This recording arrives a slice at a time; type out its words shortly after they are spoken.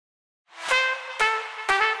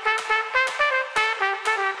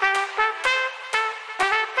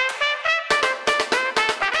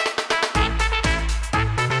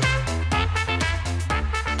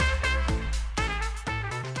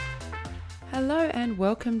Hello and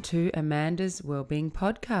welcome to Amanda's Wellbeing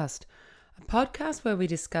Podcast, a podcast where we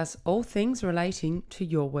discuss all things relating to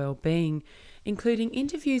your well-being, including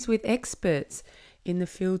interviews with experts in the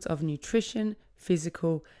fields of nutrition,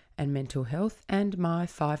 physical and mental health, and my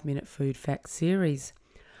 5-minute food facts series.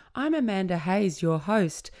 I'm Amanda Hayes, your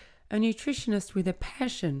host, a nutritionist with a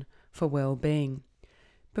passion for well-being.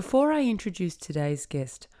 Before I introduce today's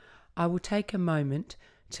guest, I will take a moment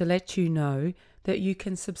to let you know that you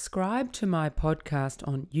can subscribe to my podcast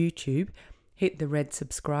on YouTube, hit the red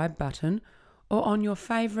subscribe button, or on your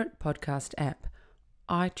favourite podcast app,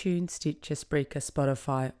 iTunes, Stitcher, Spreaker,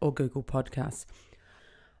 Spotify, or Google Podcasts.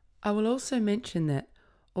 I will also mention that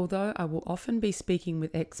although I will often be speaking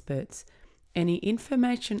with experts, any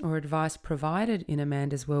information or advice provided in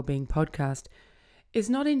Amanda's Wellbeing Podcast is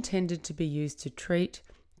not intended to be used to treat,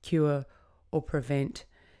 cure, or prevent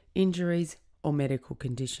injuries or medical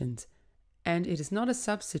conditions, and it is not a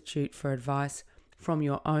substitute for advice from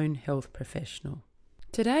your own health professional.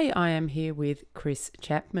 Today I am here with Chris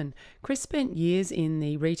Chapman. Chris spent years in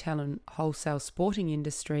the retail and wholesale sporting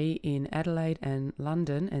industry in Adelaide and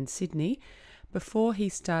London and Sydney before he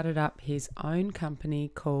started up his own company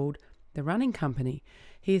called The Running Company.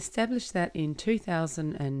 He established that in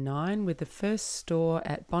 2009 with the first store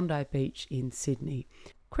at Bondi Beach in Sydney.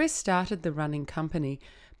 Chris started The Running Company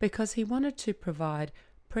because he wanted to provide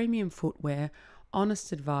premium footwear,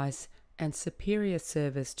 honest advice, and superior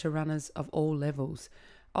service to runners of all levels,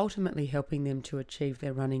 ultimately helping them to achieve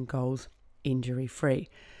their running goals injury-free.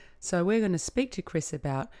 So we're going to speak to Chris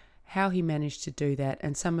about how he managed to do that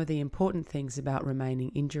and some of the important things about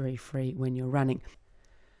remaining injury-free when you're running.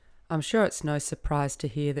 I'm sure it's no surprise to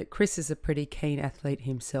hear that Chris is a pretty keen athlete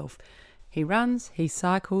himself. He runs, he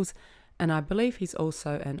cycles, and I believe he's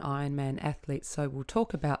also an Ironman athlete, so we'll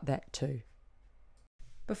talk about that too.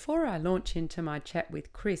 Before I launch into my chat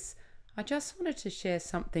with Chris, I just wanted to share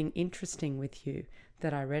something interesting with you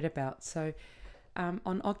that I read about. So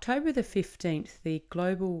on October the 15th, the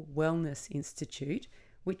Global Wellness Institute,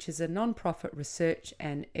 which is a non-profit research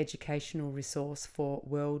and educational resource for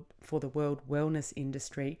the world wellness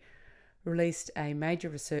industry, released a major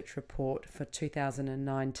research report for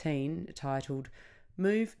 2019 titled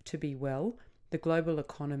Move to Be Well, the Global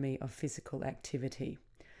Economy of Physical Activity.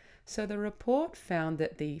 So the report found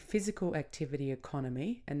that the physical activity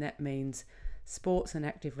economy, and that means sports and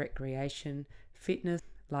active recreation, fitness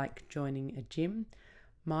like joining a gym,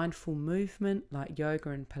 mindful movement like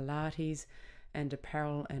yoga and Pilates, and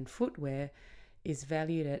apparel and footwear, is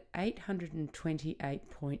valued at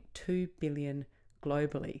 $828.2 billion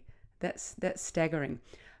globally. That's staggering.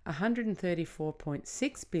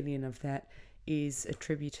 $134.6 billion of that is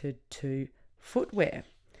attributed to footwear.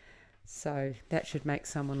 So that should make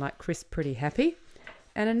someone like Chris pretty happy.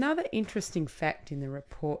 And another interesting fact in the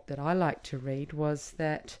report that I like to read was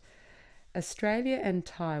that Australia and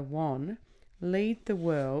Taiwan lead the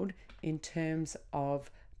world in terms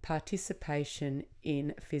of participation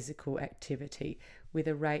in physical activity, with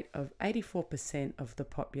a rate of 84% of the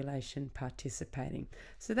population participating.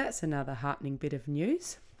 So that's another heartening bit of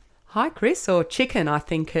news. Hi, Chris, or Chicken, I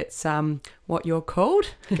think it's what you're called.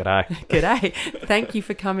 G'day. G'day. Thank you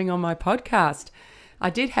for coming on my podcast. I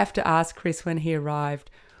did have to ask Chris when he arrived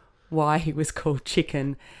why he was called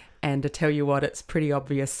Chicken, and to tell you what, it's pretty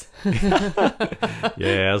obvious.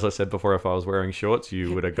 Yeah, as I said before, if I was wearing shorts,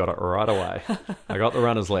 you would have got it right away. I got the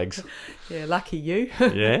runner's legs. Yeah, lucky you.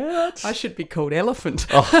 Yeah. I should be called Elephant.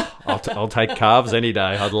 Oh, I'll take calves any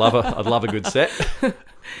day. I'd love a good set.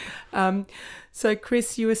 So,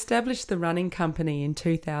 Chris, you established the running company in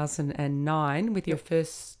 2009 with your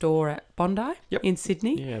first store at Bondi in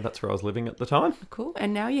Sydney. Yeah, that's where I was living at the time. Cool.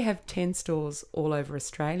 And now you have 10 stores all over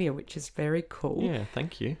Australia, which is very cool. Yeah,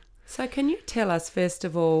 thank you. So can you tell us, first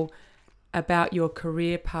of all, about your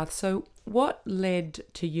career path? So what led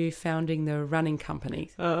to you founding the running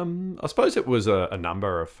company? I suppose it was a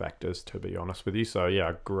number of factors, to be honest with you. So,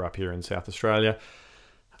 yeah, I grew up here in South Australia.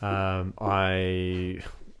 I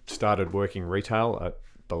started working retail at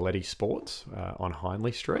Bondi Sports on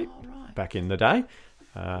Hindley Street back in the day.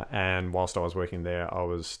 And whilst I was working there, I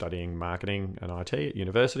was studying marketing and IT at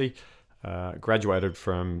university. Graduated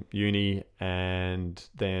from uni and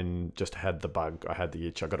then just had the bug. I had the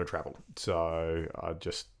itch. I got to travel. So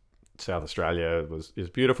South Australia is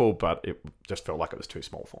beautiful, but it just felt like it was too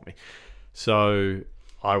small for me. So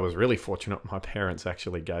I was really fortunate. My parents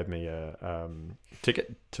actually gave me a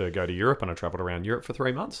ticket to go to Europe, and I travelled around Europe for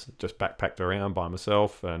 3 months. Just backpacked around by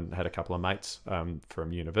myself and had a couple of mates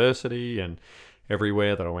from university and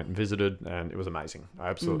everywhere that I went and visited, and it was amazing. I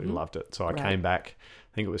absolutely loved it. So I came back,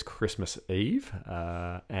 I think it was Christmas Eve,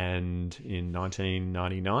 and in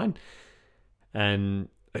 1999, And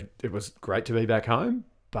it was great to be back home,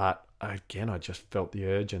 but again, I just felt the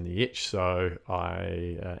urge and the itch. So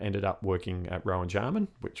I ended up working at Rowan Jarman,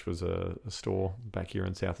 which was a store back here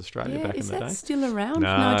in South Australia back in the day. Is that still around? No,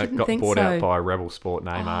 I didn't got think bought so. out by Rebel Sport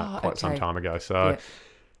Neymar quite some time ago. So,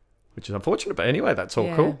 which is unfortunate, but anyway, that's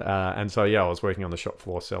all cool. And so, I was working on the shop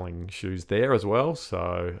floor selling shoes there as well.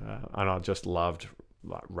 So, and I just loved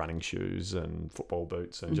like running shoes and football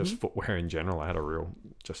boots and just footwear in general. I had I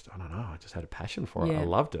just had a passion for it. I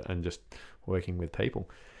loved it, and just working with people.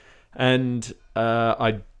 And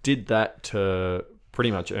I did that to pretty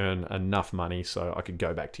much earn enough money so I could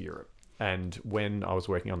go back to Europe. And when I was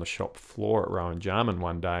working on the shop floor at Rowan Jarman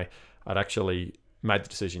one day, I'd actually made the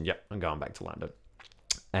decision, I'm going back to London.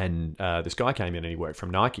 And this guy came in and he worked from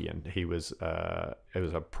Nike, and he was a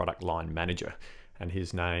product line manager, and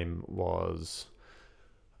his name was,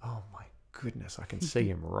 oh my goodness, I can see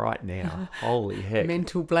him right now. Holy heck.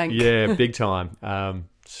 Mental blank. Yeah, big time.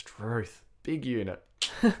 Struth, big unit.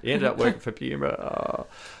 He ended up working for Puma. Oh,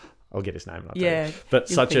 I'll get his name. But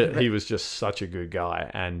he was just such a good guy.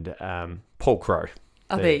 And Paul Crow.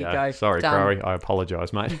 Oh, there you go. Sorry, Crowy. I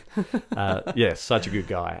apologise, mate. Such a good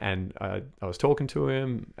guy. And I was talking to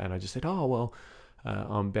him, and I just said, I'm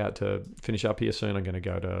about to finish up here soon. I'm going to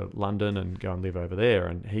go to London and go and live over there.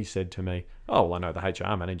 And he said to me, I know the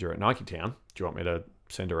HR manager at Nike Town. Do you want me to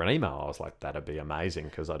send her an email? I was like, that'd be amazing,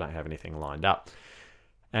 because I don't have anything lined up.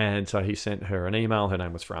 And so he sent her an email. Her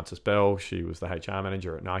name was Frances Bell. She was the HR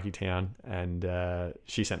manager at Nike Town. And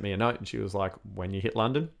she sent me a note, and she was like, when you hit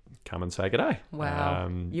London, come and say good day. Wow.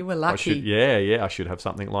 You were lucky. I should have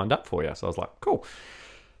something lined up for you. So I was like, cool.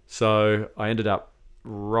 So I ended up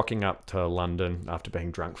rocking up to London after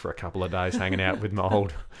being drunk for a couple of days, hanging out with my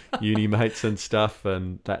old uni mates and stuff.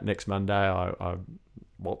 And that next Monday, I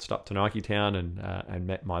waltzed up to Nike Town and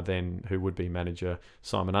met my then who-would-be manager,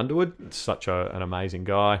 Simon Underwood. Such an amazing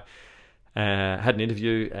guy. Had an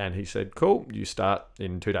interview, and he said, cool, you start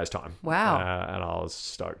in 2 days' time. Wow. And I was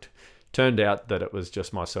stoked. Turned out that it was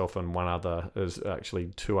just myself and one other. There's actually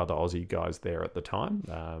 2 other Aussie guys there at the time.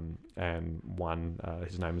 And one,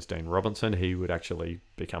 his name was Dean Robinson. He would actually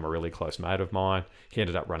become a really close mate of mine. He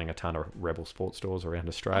ended up running a ton of Rebel sports stores around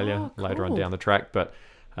Australia later on down the track. But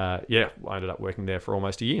I ended up working there for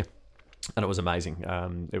almost a year. And it was amazing.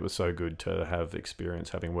 It was so good to have experience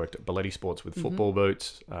having worked at Bondi Sports with football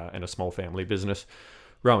boots and a small family business,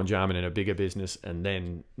 Rowan Jarman in a bigger business, and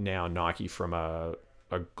then now Nike from a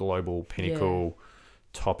global pinnacle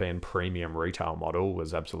top-end premium retail model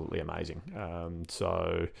was absolutely amazing.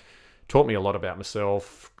 So taught me a lot about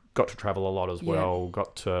myself, got to travel a lot as well,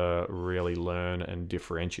 got to really learn and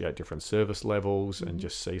differentiate different service levels and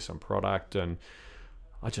just see some product, and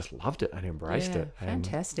I just loved it and embraced it. And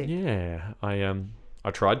fantastic.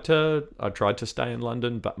 I tried to stay in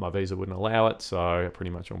London, but my visa wouldn't allow it, so I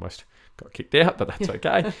pretty much almost got kicked out, but that's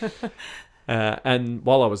okay. And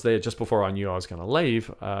while I was there, just before I knew I was going to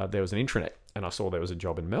leave, there was an intranet, and I saw there was a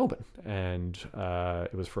job in Melbourne, and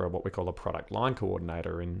it was for what we call a product line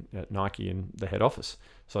coordinator at Nike in the head office.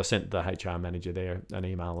 So I sent the HR manager there an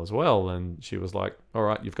email as well, and she was like, all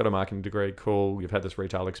right, you've got a marketing degree, cool. You've had this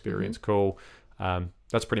retail experience, cool.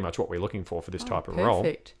 That's pretty much what we're looking for this type of role.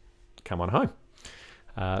 Come on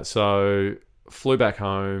home. So flew back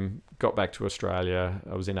home, got back to Australia.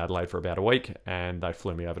 I was in Adelaide for about a week, and they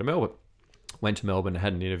flew me over to Melbourne. Went to Melbourne,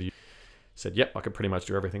 had an interview, said, yep, I could pretty much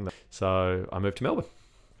do everything. So I moved to Melbourne.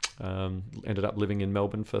 Ended up living in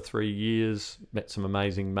Melbourne for 3 years, met some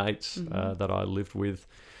amazing mates that I lived with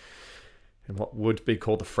in what would be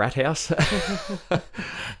called the frat house.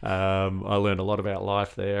 I learned a lot about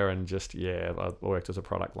life there, and just, I worked as a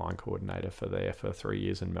product line coordinator for 3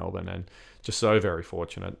 years in Melbourne, and just so very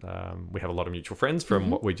fortunate. We have a lot of mutual friends from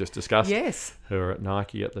what we just discussed, who were at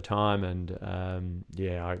Nike at the time. And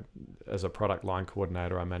as a product line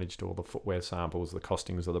coordinator, I managed all the footwear samples, the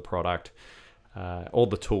costings of the product, all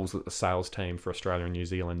the tools that the sales team for Australia and New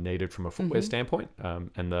Zealand needed from a footwear standpoint,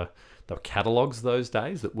 and the catalogues those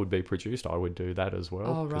days that would be produced, I would do that as well.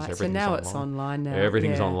 Oh, right. So now it's online now.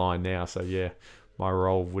 Everything's online now. So, my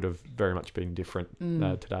role would have very much been different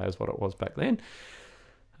today as what it was back then.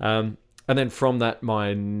 And then from that,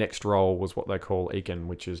 my next role was what they call ECAN,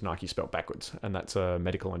 which is Nike spelt backwards, and that's a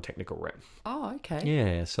medical and technical rep. Oh, okay.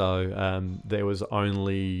 Yeah, so there was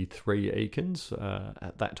only 3 ECANs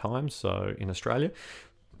at that time, so in Australia,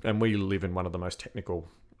 and we live in one of the most technical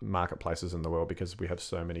marketplaces in the world because we have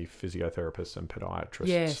so many physiotherapists and podiatrists.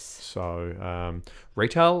 Yes. So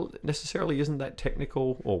retail necessarily isn't that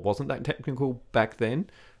technical, or wasn't that technical back then,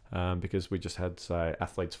 because we just had, say,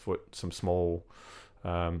 Athlete's Foot, some small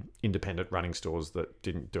independent running stores that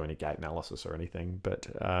didn't do any gait analysis or anything. But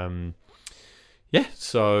Yeah,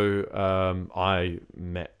 so I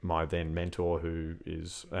met my then mentor,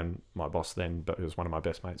 and my boss then, but who was one of my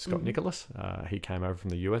best mates, Scott Nicholas. He came over from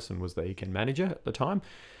the US and was the Econ manager at the time.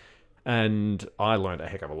 And I learned a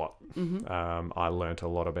heck of a lot. I learned a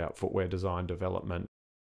lot about footwear design development.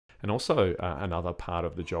 And also another part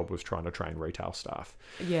of the job was trying to train retail staff.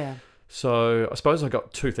 Yeah. So I suppose I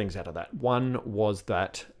got two things out of that. One was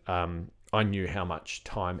that I knew how much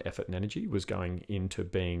time, effort, and energy was going into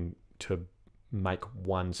to make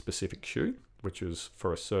one specific shoe, which was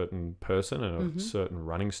for a certain person and a certain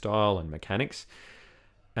running style and mechanics.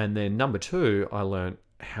 And then number two, I learned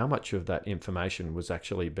how much of that information was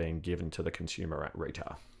actually being given to the consumer at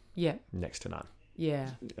retail. Yeah. Next to none.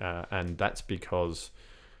 Yeah. And that's because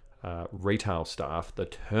retail staff, the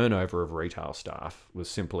turnover of retail staff was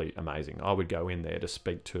simply amazing. I would go in there to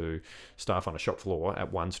speak to staff on a shop floor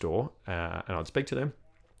at one store, and I'd speak to them.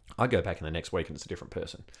 I'd go back in the next week and it's a different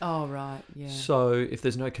person. Oh, right, yeah. So if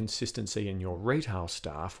there's no consistency in your retail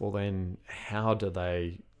staff, well then how do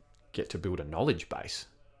they get to build a knowledge base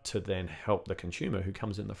to then help the consumer who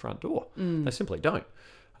comes in the front door? They simply don't,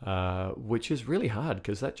 which is really hard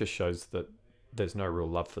because that just shows that there's no real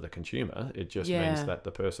love for the consumer. It just means that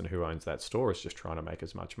the person who owns that store is just trying to make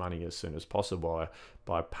as much money as soon as possible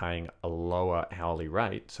by paying a lower hourly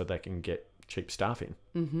rate so they can get cheap staff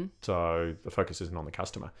in. So the focus isn't on the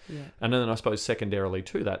customer. And then I suppose secondarily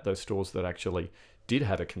to that, those stores that actually did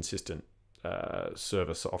have a consistent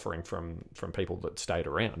service offering from people that stayed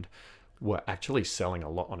around were actually selling a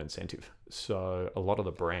lot on incentive. So a lot of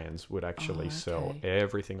the brands would actually sell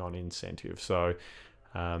everything on incentive. So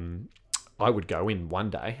I would go in one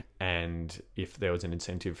day, and if there was an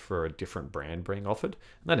incentive for a different brand being offered,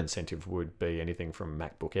 that incentive would be anything from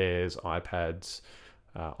MacBook Airs, iPads,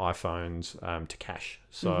 iPhones, to cash.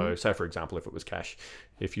 So say, for example, if it was cash,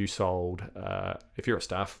 if you sold, if you're a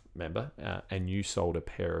staff member and you sold a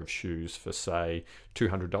pair of shoes for, say,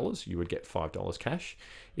 $200, you would get $5 cash.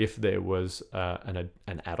 If there was an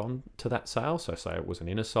add-on to that sale, so say it was an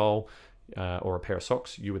inner sole or a pair of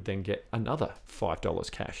socks, you would then get another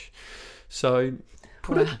 $5 cash. So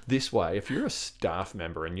put it this way, if you're a staff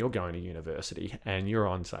member and you're going to university and you're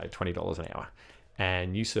on, say, $20 an hour,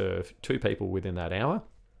 and you serve two people within that hour,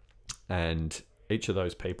 and each of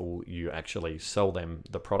those people, you actually sell them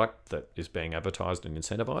the product that is being advertised and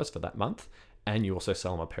incentivized for that month, and you also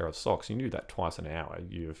sell them a pair of socks. You do that twice an hour,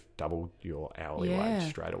 you've doubled your hourly wage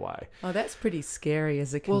straight away. Oh, that's pretty scary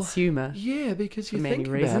as a consumer. Yeah, because you think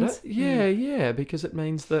about it. Yeah, because it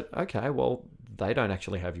means that, okay, well, they don't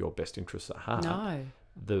actually have your best interests at heart. No.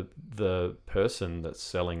 The person that's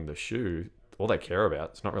selling the shoe, all they care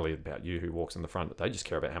about, it's not really about you who walks in the front, but they just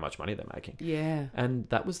care about how much money they're making. Yeah. And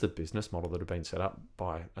that was the business model that had been set up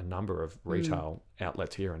by a number of retail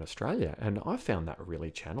outlets here in Australia. And I found that really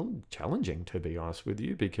challenging, to be honest with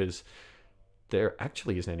you, because there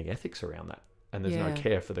actually isn't any ethics around that. And there's no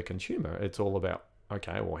care for the consumer. It's all about,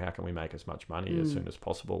 okay, well, how can we make as much money as soon as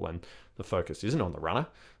possible? And the focus isn't on the runner.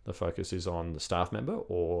 The focus is on the staff member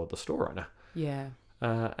or the store owner. Yeah.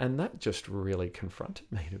 And that just really confronted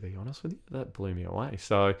me, to be honest with you. That blew me away.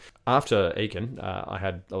 So after Econ,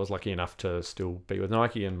 I was lucky enough to still be with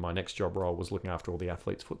Nike, and my next job role was looking after all the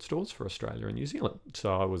athletes' foot stores for Australia and New Zealand.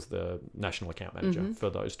 So I was the national account manager for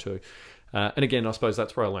those two. And again, I suppose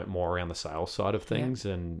that's where I learnt more around the sales side of things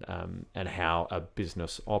and how a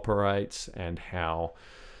business operates and how...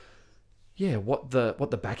 what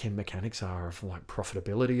the back end mechanics are of like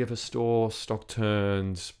profitability of a store, stock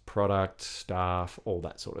turns, product, staff, all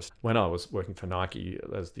that sort of stuff. When I was working for Nike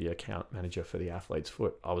as the account manager for the athlete's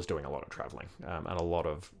foot, I was doing a lot of traveling and a lot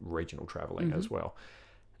of regional traveling as well.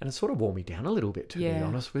 And it sort of wore me down a little bit, to be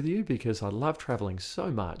honest with you, because I love traveling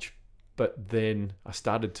so much, but then I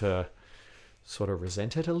started to sort of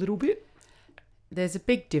resent it a little bit. There's a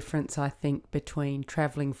big difference, I think, between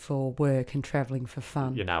traveling for work and traveling for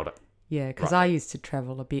fun. You nailed it. Yeah, because I used to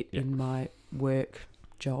travel a bit in my work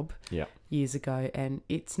job years ago, and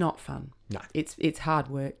it's not fun. No. It's hard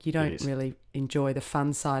work. You don't really enjoy the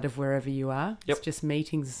fun side of wherever you are. Yep. It's just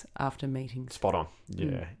meetings after meetings. Spot on.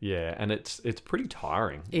 Yeah. And it's pretty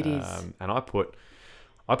tiring. It is. And I put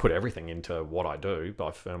everything into what I do, but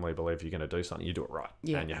I firmly believe you're going to do something, you do it right.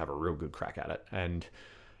 Yeah. And you have a real good crack at it. And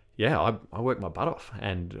I worked my butt off,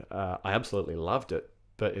 and I absolutely loved it.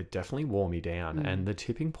 But it definitely wore me down. And the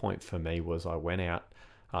tipping point for me was I went out,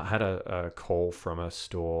 I had a call from a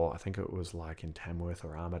store, I think it was like in Tamworth or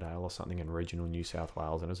Armidale or something in regional New South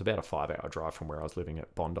Wales. And it was about a 5-hour drive from where I was living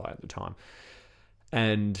at Bondi at the time.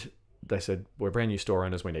 And they said, we're brand new store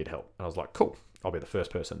owners, we need help. And I was like, cool, I'll be the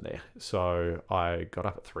first person there. So I got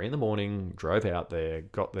up at 3 a.m, drove out there,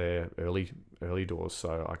 got there early doors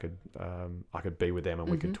so I could be with them and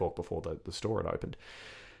we could talk before the store had opened.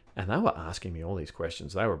 And they were asking me all these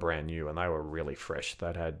questions. They were brand new and they were really fresh.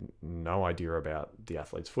 They'd had no idea about the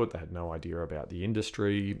athlete's foot. They had no idea about the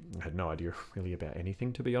industry. Had no idea really about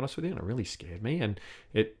anything, to be honest with you. And it really scared me. And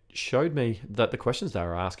it showed me that the questions they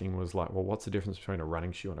were asking was like, well, what's the difference between a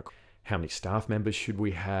running shoe and how many staff members should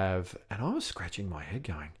we have? And I was scratching my head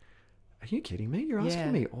going, are you kidding me? You're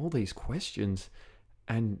asking me all these questions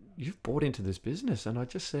and you've bought into this business. And I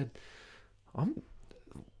just said,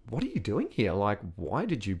 what are you doing here? Like, why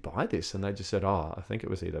did you buy this? And they just said, I think it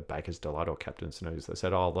was either Baker's Delight or Captain's News. They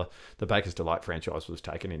said, the Baker's Delight franchise was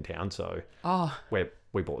taken in town, so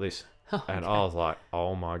we bought this. Okay. And I was like,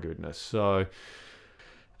 oh my goodness. So,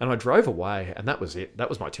 and I drove away, and that was it. That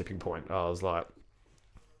was my tipping point. I was like,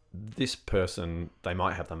 this person, they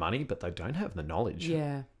might have the money, but they don't have the knowledge.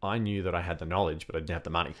 Yeah. I knew that I had the knowledge, but I didn't have the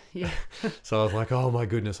money. Yeah. So I was like, oh my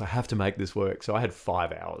goodness, I have to make this work. So I had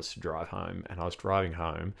 5 hours to drive home, and I was driving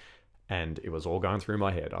home and it was all going through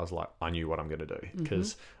my head. I was like, I knew what I'm going to do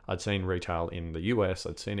because I'd seen retail in the US,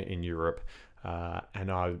 I'd seen it in Europe,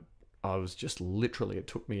 and I was just literally, it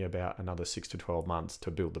took me about another 6 to 12 months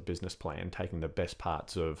to build the business plan, taking the best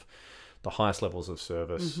parts of the highest levels of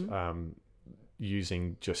service,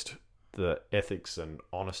 using just the ethics and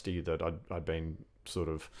honesty that I'd been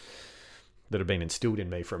that had been instilled in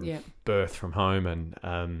me from birth, from home,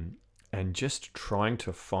 and just trying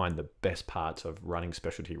to find the best parts of running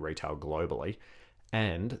specialty retail globally,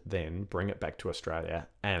 and then bring it back to Australia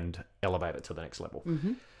and elevate it to the next level.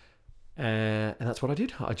 And that's what I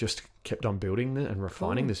did. I just kept on building and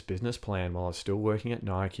refining this business plan while I was still working at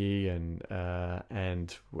Nike, and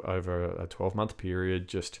over a 12-month period,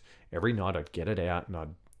 just every night I'd get it out and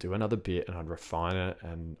I'd do another bit and I'd refine it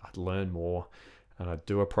and I'd learn more and I'd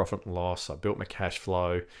do a profit and loss. I built my cash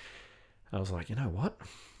flow. And I was like, you know what?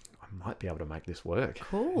 I might be able to make this work.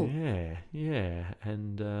 Cool. Yeah.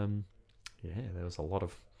 And there was a lot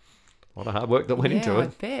of hard work that went into it. I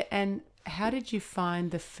bet. And how did you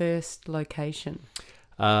find the first location?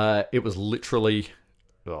 It was literally,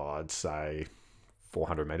 I'd say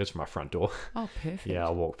 400 meters from my front door. Oh, perfect. Yeah,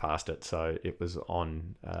 I walked past it. So it was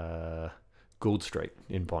on Gould Street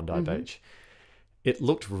in Bondi Beach. It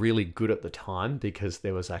looked really good at the time because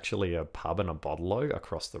there was actually a pub and a bottle-o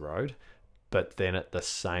across the road. But then at the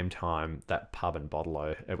same time, that pub and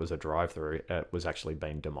bottle-o, it was a drive-through, it was actually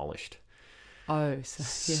being demolished. Oh,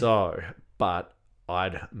 but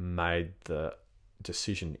I'd made the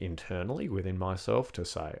decision internally within myself to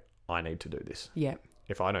say, I need to do this. Yeah.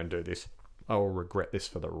 If I don't do this, I will regret this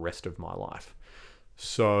for the rest of my life.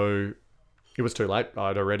 So it was too late.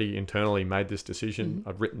 I'd already internally made this decision.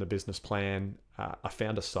 I'd written the business plan. I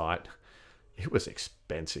found a site. It was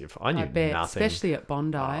expensive. I knew nothing. Especially at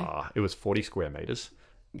Bondi. It was 40 square meters,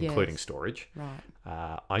 including storage.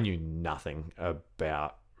 Right. I knew nothing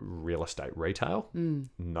about real estate retail.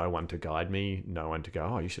 No one to guide me. No one to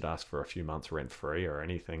go, you should ask for a few months rent free or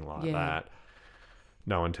anything like that.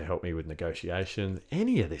 No one to help me with negotiations,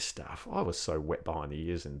 any of this stuff. I was so wet behind the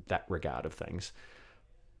ears in that regard of things.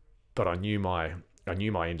 But I knew my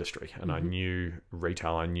industry and I knew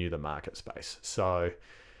retail. I knew the market space. So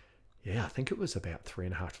I think it was about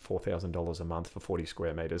 $3,500 to $4,000 a month for 40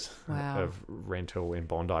 square meters of rental in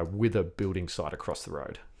Bondi with a building site across the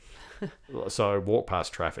road. So walk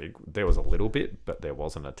past traffic, there was a little bit, but there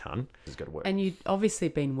wasn't a ton. It's got to work. And you'd obviously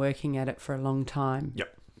been working at it for a long time.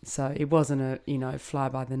 Yep. So it wasn't a, fly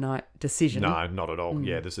by the night decision. No, not at all.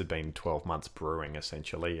 Yeah, this had been 12 months brewing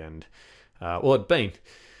essentially. And, it'd been,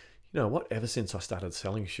 ever since I started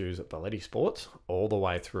selling shoes at Bondi Sports, all the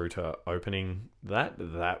way through to opening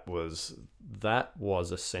that was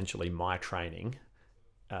essentially my training,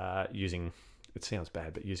 using, it sounds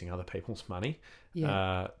bad, but using other people's money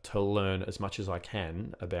to learn as much as I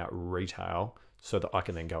can about retail so that I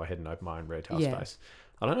can then go ahead and open my own retail space.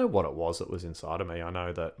 I don't know what it was that was inside of me. I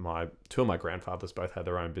know that two of my grandfathers both had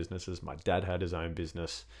their own businesses. My dad had his own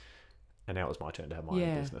business, and now it was my turn to have my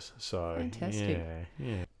own business. So fantastic.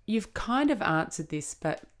 Yeah. You've kind of answered this,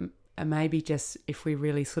 but maybe just if we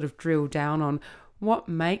really sort of drill down on what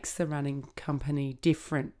makes the running company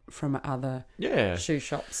different from other shoe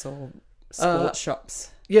shops or sports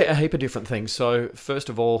shops. Yeah, a heap of different things. So first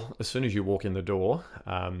of all, as soon as you walk in the door,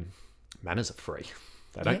 manners are free.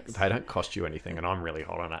 They don't cost you anything, and I'm really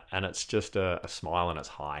hot on it. And it's just a smile and it's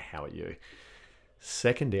hi, how are you?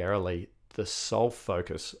 Secondarily, the sole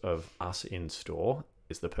focus of us in store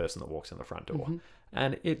is the person that walks in the front door.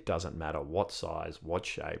 And it doesn't matter what size, what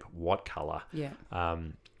shape, what color.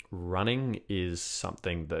 running is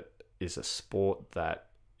something that is a sport that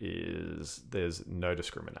there's no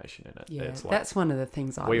discrimination in it. Yeah, it's like, that's one of the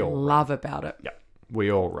things I love about it. Yeah,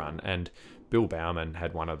 we all run. And Bill Bauman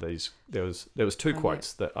had one of these. There was two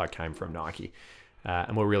quotes that I came from Nike,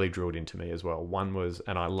 and were really drilled into me as well. One was,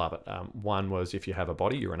 and I love it. One was, if you have a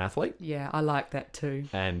body, you're an athlete. Yeah, I like that too.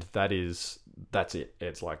 And that's it.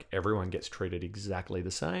 It's like everyone gets treated exactly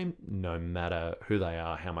the same, no matter who they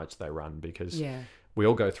are, how much they run, because we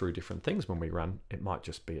all go through different things when we run. It might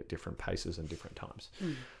just be at different paces and different times.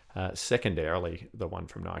 Secondarily, the one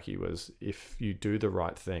from Nike was, if you do the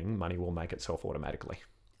right thing, money will make itself automatically.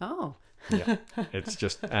 Oh. Yeah, it's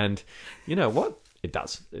just, and you know what? It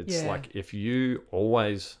does. It's like, if you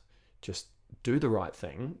always just do the right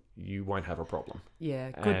thing, you won't have a problem.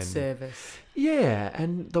 Yeah, good service. Yeah,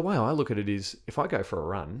 and the way I look at it is, if I go for a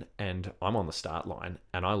run and I'm on the start line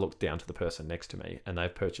and I look down to the person next to me and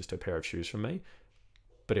they've purchased a pair of shoes from me,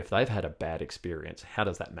 but if they've had a bad experience, how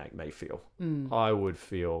does that make me feel? I would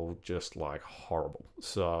feel just like horrible.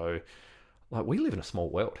 So, like, we live in a small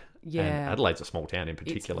world. Yeah. And Adelaide's a small town in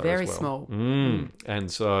particular, it's very as well. Small.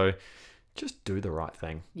 And so just do the right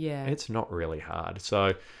thing. Yeah. It's not really hard.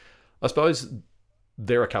 So I suppose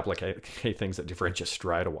there are a couple of key things that differentiate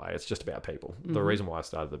straight away. It's just about people. The reason why I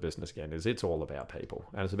started the business again is it's all about people,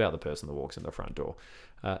 and it's about the person that walks in the front door.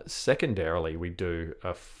 Secondarily, we do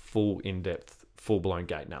a full in-depth, full-blown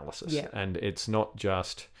gait analysis. Yeah. And it's not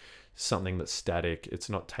just something that's static. It's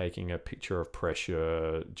not taking a picture of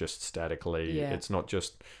pressure just statically. Yeah. It's not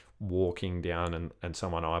just walking down and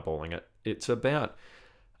someone eyeballing it. It's about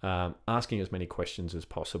asking as many questions as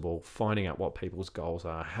possible, finding out what people's goals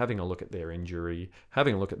are, having a look at their injury,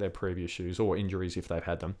 having a look at their previous shoes or injuries if they've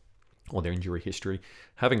had them, or their injury history,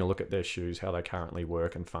 having a look at their shoes, how they currently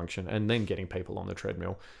work and function, and then getting people on the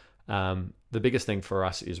treadmill. The biggest thing for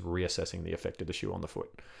us is reassessing the effect of the shoe on the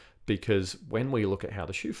foot. Because when we look at how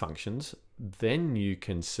the shoe functions, then you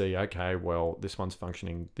can see, okay, well, this one's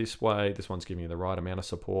functioning this way, this one's giving you the right amount of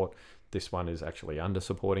support, this one is actually under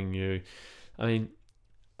supporting you. I mean,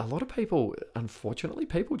 a lot of people, unfortunately,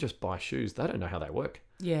 people just buy shoes. They don't know how they work.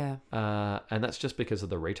 Yeah. And that's just because of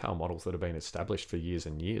the retail models that have been established for years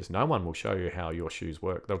and years. No one will show you how your shoes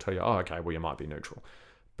work. They'll tell you, oh, okay, well, you might be neutral.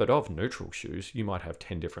 But of neutral shoes, you might have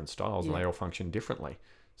 10 different styles and they all function differently.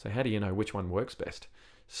 So how do you know which one works best?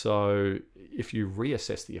 So if you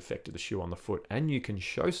reassess the effect of the shoe on the foot and you can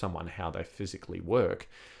show someone how they physically work,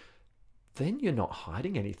 then you're not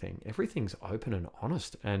hiding anything. Everything's open and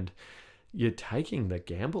honest, and you're taking the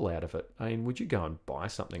gamble out of it. I mean, would you go and buy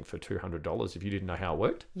something for $200 if you didn't know how it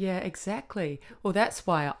worked? Yeah, exactly. Well, that's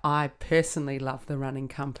why I personally love the running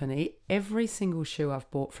company. Every single shoe I've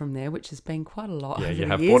bought from there, which has been quite a lot over you the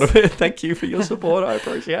have years, bought a bit. Thank you for your support. I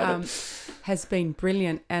appreciate it. Has been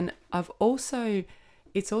brilliant. And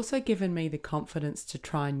it's also given me the confidence to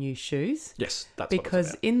try new shoes. Yes, that's because what it's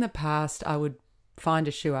about. In the past I would find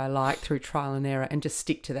a shoe I liked through trial and error and just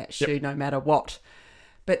stick to that shoe no matter what.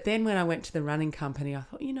 But then when I went to the running company, I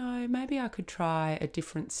thought, maybe I could try a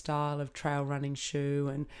different style of trail running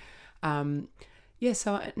shoe. And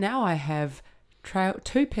so now I have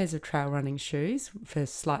two pairs of trail running shoes for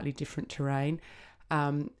slightly different terrain,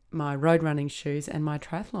 my road running shoes and my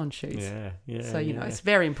triathlon shoes. Yeah. So, it's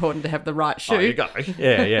very important to have the right shoe. Oh, you go.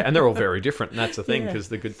 Yeah. And they're all very different. And that's the thing, because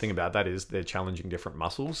the good thing about that is they're challenging different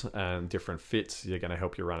muscles and different fits. You're going to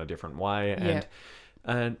help you run a different way.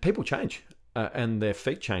 And people change. And their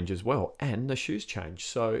feet change as well, and the shoes change.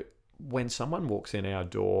 So when someone walks in our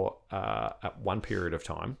door at one period of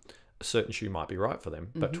time, a certain shoe might be right for them.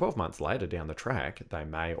 But 12 months later down the track, they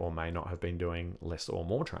may or may not have been doing less or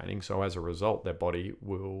more training. So as a result, their body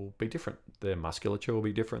will be different. Their musculature will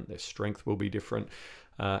be different. Their strength will be different.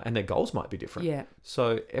 And their goals might be different. Yeah.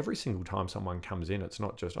 So every single time someone comes in, it's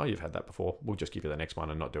not just, oh, you've had that before, we'll just give you the next one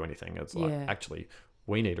and not do anything. It's like, actually,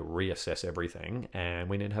 we need to reassess everything and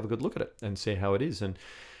we need to have a good look at it and see how it is.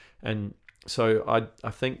 And so I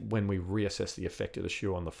think when we reassess the effect of the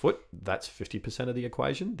shoe on the foot, that's 50% of the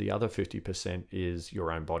equation. The other 50% is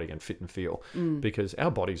your own body and fit and feel, because our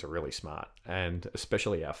bodies are really smart, and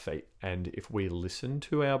especially our feet. And if we listen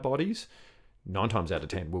to our bodies, 9 times out of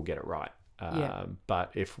 10, we'll get it right.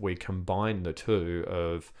 But if we combine the two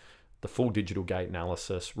of the full digital gait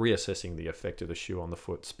analysis, reassessing the effect of the shoe on the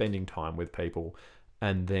foot, spending time with people,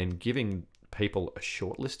 and then giving people a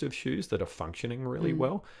short list of shoes that are functioning really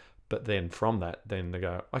well. But then from that, then they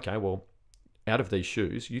go, okay, well, out of these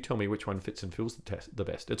shoes, you tell me which one fits and feels the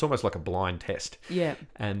best. It's almost like a blind test. Yeah.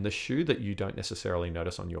 And the shoe that you don't necessarily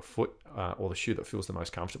notice on your foot, or the shoe that feels the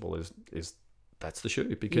most comfortable is that's the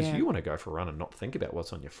shoe, because Yeah. you want to go for a run and not think about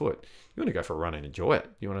what's on your foot. You want to go for a run and enjoy it.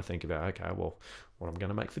 You want to think about, okay, well, what I'm going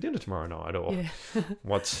to make for dinner tomorrow night, or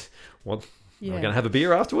what am I going to have a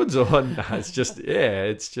beer afterwards? Or no, it's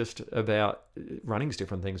just about running's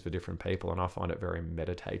different things for different people, and I find it very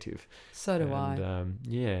meditative. So do I.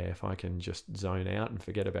 If I can just zone out and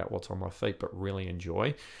forget about what's on my feet, but really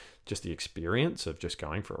enjoy just the experience of just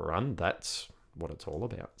going for a run, that's what it's all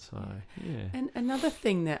about. So, yeah. And another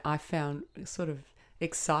thing that I found sort of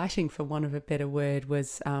exciting, for want of a better word,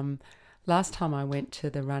 was last time I went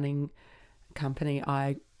to the running company,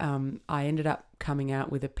 I ended up coming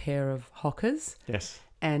out with a pair of Hokas. Yes.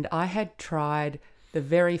 And I had tried the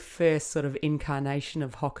very first sort of incarnation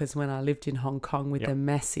of Hokas when I lived in Hong Kong with a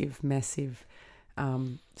massive, massive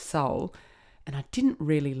sole. And I didn't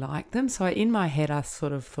really like them. So in my head, I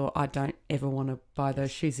sort of thought, I don't ever want to buy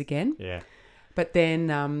those shoes again. Yeah. But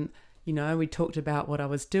then, we talked about what I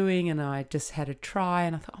was doing, and I just had a try,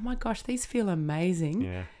 and I thought, oh my gosh, these feel amazing.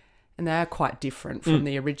 Yeah. And they are quite different from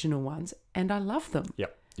the original ones, and I love them.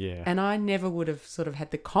 Yep. Yeah. And I never would have sort of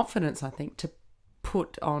had the confidence, I think, to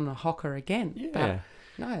put on a Hoka again. Yeah. But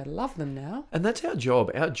no, I love them now. And that's our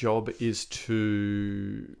job. Our job is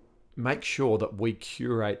to make sure that we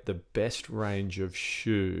curate the best range of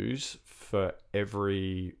shoes for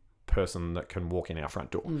every person that can walk in our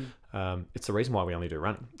front door. It's the reason why we only do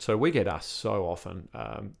running. So we get asked so often,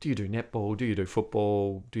 do you do netball? Do you do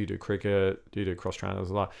football? Do you do cricket? Do you do cross trainers?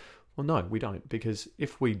 Well, no, we don't, because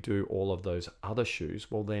if we do all of those other shoes,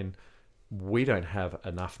 well, then we don't have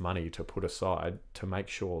enough money to put aside to make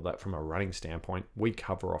sure that from a running standpoint, we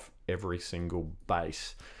cover off every single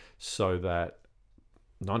base, so that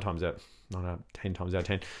 10 times out of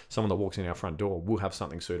 10, someone that walks in our front door will have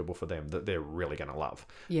something suitable for them that they're really going to love.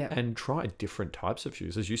 Yeah. And try different types of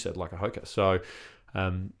shoes, as you said, like a Hoka. So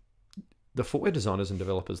the footwear designers and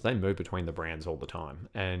developers, they move between the brands all the time.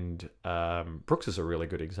 And Brooks is a really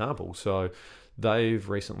good example. So they've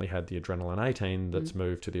recently had the Adrenaline 18 that's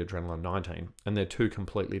moved to the Adrenaline 19. And they're two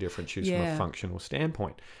completely different shoes from a functional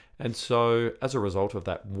standpoint. And so as a result of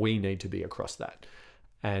that, we need to be across that.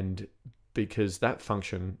 And because that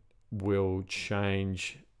function will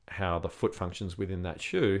change how the foot functions within that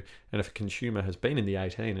shoe. And if a consumer has been in the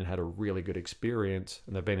 18 and had a really good experience,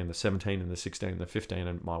 and they've been in the 17 and the 16 and the 15,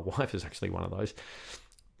 and my wife is actually one of those,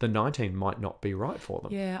 the 19 might not be right for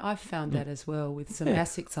them. Yeah, I've found that as well with some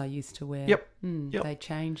Asics I used to wear. Yep. They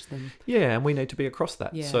changed them. Yeah, and we need to be across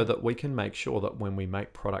that so that we can make sure that when we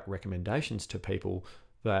make product recommendations to people,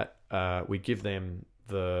 that we give them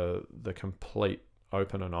the complete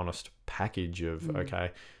open and honest package of,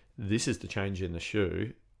 okay, this is the change in the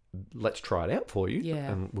shoe. Let's try it out for you,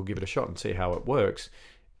 and we'll give it a shot and see how it works.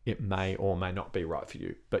 It may or may not be right for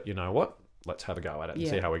you, but you know what? Let's have a go at it and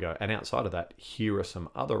see how we go. And outside of that, here are some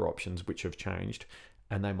other options which have changed,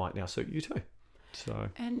 and they might now suit you too. So,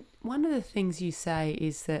 and one of the things you say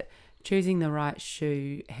is that choosing the right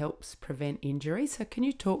shoe helps prevent injury. So can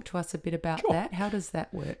you talk to us a bit about that? How does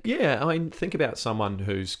that work? Yeah, I mean, think about someone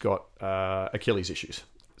who's got Achilles issues.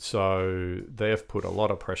 So they've put a lot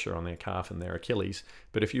of pressure on their calf and their Achilles.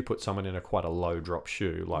 But if you put someone in quite a low drop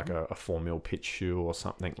shoe, like a 4 mm pitch shoe or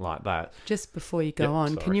something like that. Just before you go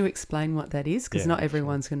on, can you explain what that is? Because not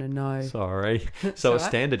everyone's going to know. Sorry. So a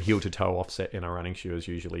standard heel to toe offset in a running shoe is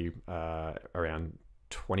usually around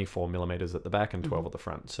 24 millimeters at the back and 12 at the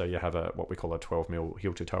front. So you have what we call a 12 mil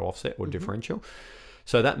heel to toe offset or differential.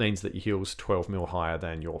 So that means that your heel's 12 mil higher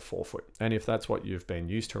than your forefoot. And if that's what you've been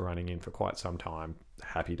used to running in for quite some time,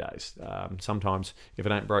 happy days. Sometimes if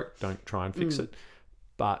it ain't broke, don't try and fix it.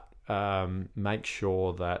 But make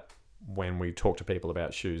sure that when we talk to people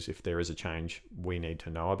about shoes, if there is a change, we need to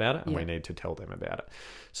know about it and we need to tell them about it.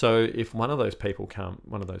 So if one of those people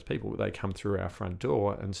they come through our front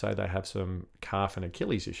door and say they have some calf and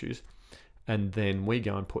Achilles issues, and then we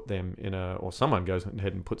go and put them in or someone goes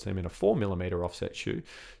ahead and puts them in a 4 millimeter offset shoe.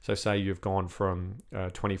 So say you've gone from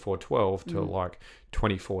 2412 to like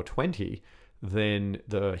 2420, then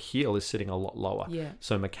the heel is sitting a lot lower.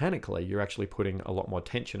 So mechanically, you're actually putting a lot more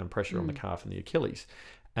tension and pressure on the calf and the Achilles.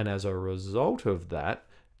 And as a result of that,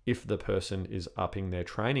 if the person is upping their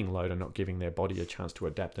training load and not giving their body a chance to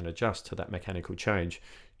adapt and adjust to that mechanical change,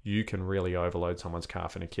 you can really overload someone's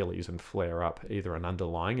calf and Achilles and flare up either an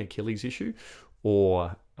underlying Achilles issue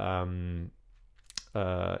or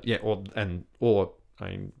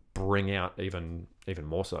bring out even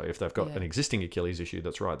more so. If they've got an existing Achilles issue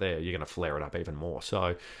that's right there, you're going to flare it up even more.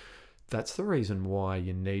 So that's the reason why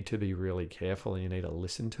you need to be really careful, and you need to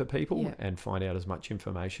listen to people and find out as much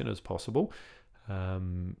information as possible.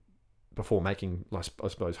 before making, I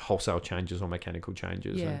suppose, wholesale changes or mechanical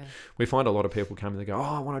changes. Yeah. And we find a lot of people come and they go,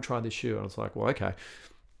 oh, I want to try this shoe. And it's like, well, okay,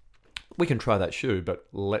 we can try that shoe, but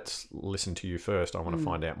let's listen to you first. I want to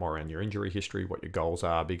find out more around your injury history, what your goals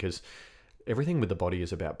are, because everything with the body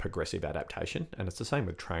is about progressive adaptation. And it's the same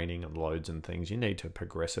with training and loads and things. You need to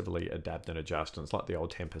progressively adapt and adjust. And it's like the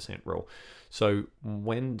old 10% rule. So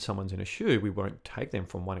when someone's in a shoe, we won't take them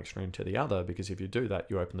from one extreme to the other, because if you do that,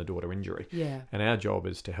 you open the door to injury. Yeah. And our job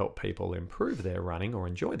is to help people improve their running or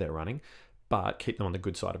enjoy their running, but keep them on the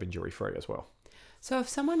good side of injury free as well. So if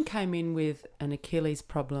someone came in with an Achilles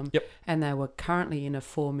problem and they were currently in a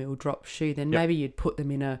 4 mil drop shoe, then maybe you'd put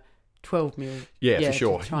them in a 12 mil. Yeah, for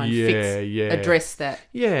sure. To try and address that.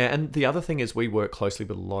 Yeah, and the other thing is we work closely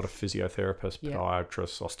with a lot of physiotherapists,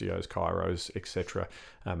 podiatrists, osteos, chiros, etc.,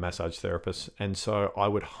 massage therapists. And so I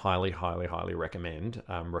would highly, highly, highly recommend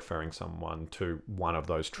referring someone to one of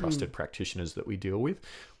those trusted practitioners that we deal with.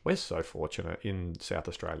 We're so fortunate in South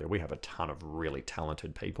Australia. We have a ton of really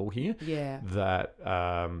talented people here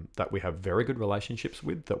that we have very good relationships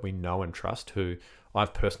with, that we know and trust, who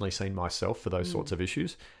I've personally seen myself for those sorts of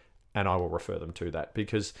issues. And I will refer them to that,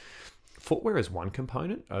 because footwear is one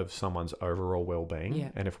component of someone's overall well-being.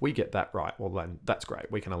 Yeah. And if we get that right, well, then that's great.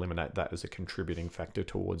 We can eliminate that as a contributing factor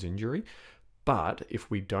towards injury. But if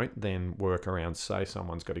we don't then work around, say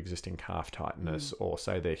someone's got existing calf tightness, or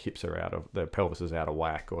say their hips are their pelvis is out of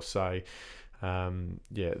whack, or say,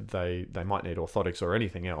 they might need orthotics or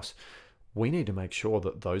anything else, we need to make sure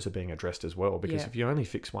that those are being addressed as well, because if you only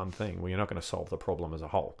fix one thing, well, you're not going to solve the problem as a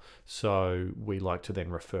whole. So we like to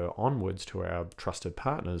then refer onwards to our trusted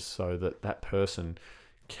partners, so that that person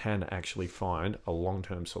can actually find a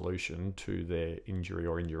long-term solution to their injury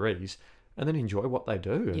or injuries, and then enjoy what they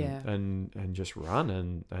do, and just run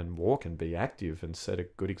and walk and be active and set a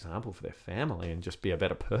good example for their family and just be a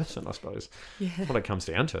better person, I suppose. Yeah. That's what it comes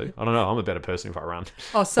down to. I don't know. I'm a better person if I run.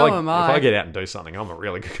 Oh, so am I. If I get out and do something, I'm a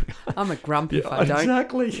really good guy. I'm a grumpy if I don't.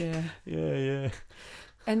 Exactly. Yeah.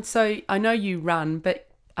 And so I know you run, but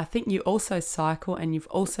I think you also cycle, and you've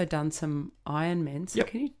also done some Ironman. So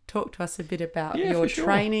can you talk to us a bit about your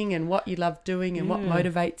training and what you love doing and what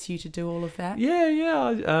motivates you to do all of that?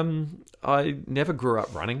 I never grew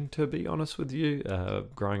up running, to be honest with you.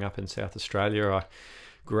 Growing up in South Australia, I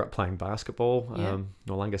grew up playing basketball,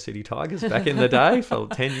 Noarlunga City Tigers back in the day for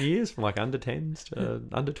 10 years, from like under 10s to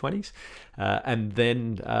under 20s. And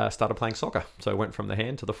then started playing soccer. So I went from the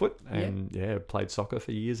hand to the foot, and played soccer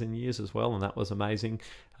for years and years as well. And that was amazing.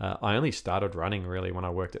 I only started running really when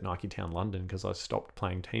I worked at Nike Town London, because I stopped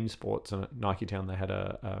playing team sports. And at Nike Town, they had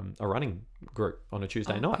a running group on a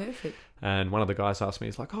Tuesday night. Perfect. And one of the guys asked me,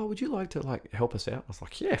 he's like, oh, would you like to help us out? I was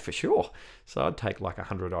like, yeah, for sure. So I'd take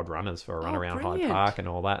 100 odd runners for a run around Hyde Park and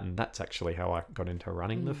all that. And that's actually how I got into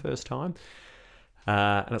running the first time.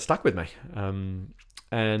 And it stuck with me.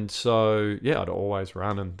 And so, I'd always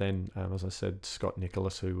run. And then, as I said, Scott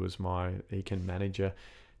Nicholas, who was my Econ manager,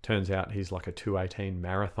 turns out he's like a 2:18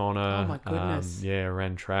 marathoner. Oh, my goodness.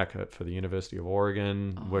 Ran track for the University of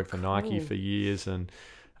Oregon, worked for Nike for years. And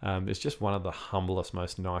is just one of the humblest,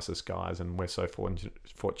 most nicest guys. And we're so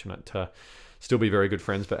fortunate to still be very good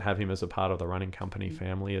friends, but have him as a part of the running company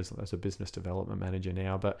family as a business development manager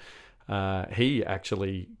now. But he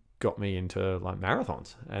actually got me into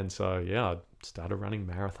marathons. And so, I started running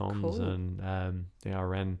marathons. Cool. And I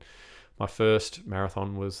ran... My first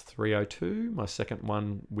marathon was 3:02. My second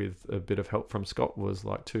one, with a bit of help from Scott, was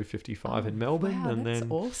 2:55 in Melbourne. Wow, and that's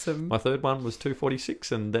then awesome. My third one was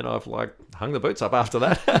 2:46, and then I've hung the boots up after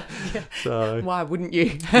that. So why wouldn't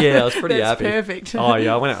you? I was pretty happy. Perfect. Oh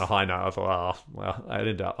yeah, I went out on a high note. I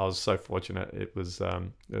thought, I was so fortunate. It was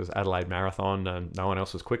Adelaide Marathon, and no one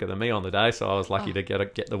else was quicker than me on the day, so I was lucky to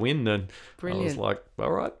get the win. And brilliant. I was like,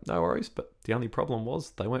 all right, no worries. But the only problem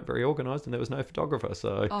was they weren't very organised, and there was no photographer.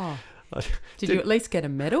 So. Did you at least get a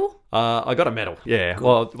medal? I got a medal, yeah. Cool.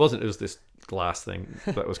 Well, it wasn't. It was this glass thing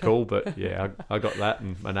that was cool, but I got that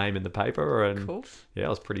and my name in the paper, and cool. I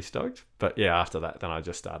was pretty stoked. But after that, then I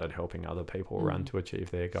just started helping other people run to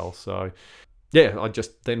achieve their goals. So I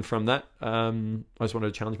just then from that, I just wanted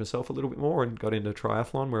to challenge myself a little bit more and got into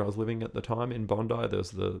triathlon, where I was living at the time in Bondi. There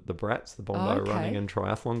was the Brats, the Bondi Running and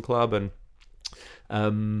Triathlon Club, and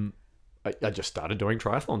I just started doing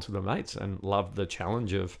triathlons with my mates and loved the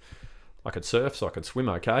challenge of. I could surf, so I could swim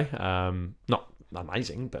okay. Not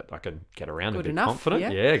amazing, but I could get around and be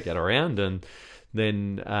confident. Yeah, get around. And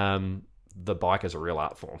then the bike is a real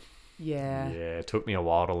art form. Yeah. Yeah, it took me a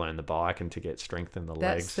while to learn the bike and to get strength in the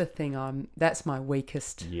legs. That's the thing. That's my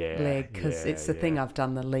weakest leg, because it's the thing I've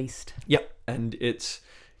done the least. Yep, and it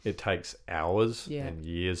takes hours and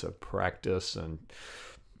years of practice and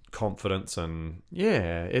confidence, and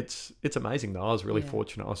it's amazing though. I was really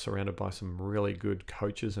fortunate. I was surrounded by some really good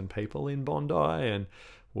coaches and people in Bondi, and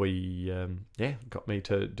we got me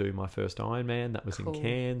to do my first Ironman. That was in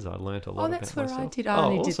Cairns. I learnt a lot about myself. Oh, that's where I did. I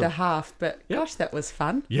only did the half, but gosh, that was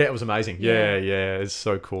fun. Yeah, it was amazing. Yeah, it's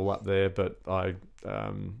so cool up there. But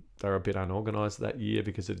they were a bit unorganised that year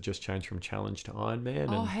because it just changed from challenge to Ironman.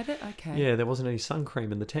 Oh, had it? Okay. Yeah, there wasn't any sun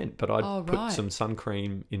cream in the tent, but I'd put some sun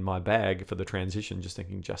cream in my bag for the transition, just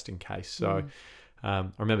in case. So I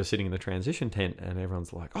remember sitting in the transition tent and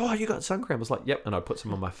everyone's like, "Oh, you got sun cream?" I was like, "Yep," and I put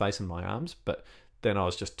some on my face and my arms, but then I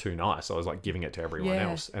was just too nice. I was like giving it to everyone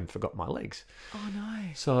else and forgot my legs. Oh, no.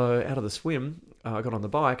 So out of the swim, I got on the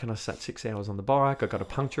bike and I sat 6 hours on the bike. I got a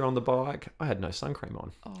puncture on the bike. I had no sun cream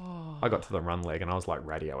on. Oh. I got to the run leg and I was like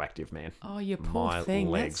radioactive, man. Oh, you poor thing.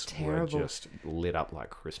 My legs That's terrible. were just lit up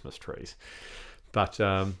like Christmas trees. But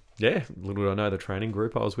little did I know, the training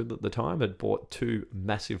group I was with at the time had bought 2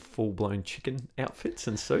 massive full-blown chicken outfits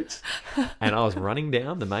and suits. And I was running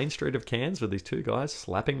down the main street of Cairns with these 2 guys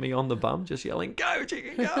slapping me on the bum, just yelling, "Go,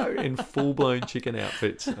 chicken, go!" in full-blown chicken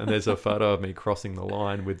outfits. And there's a photo of me crossing the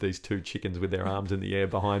line with these 2 chickens with their arms in the air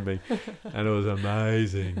behind me. And it was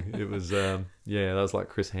amazing. It was, that was like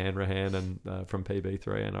Chris Hanrahan and from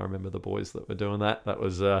PB3. And I remember the boys that were doing that. That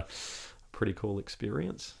was pretty cool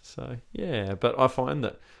experience. So but I find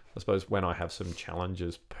that, I suppose, when I have some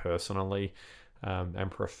challenges personally and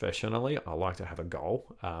professionally, I like to have a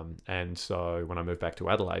goal, and so when I moved back to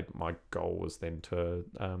Adelaide, my goal was then to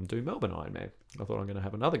do Melbourne Ironman. I thought I'm going to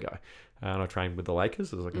have another go, and I trained with the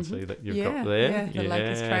Lakers, as I can see that you've got there. The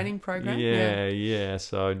Lakers training program.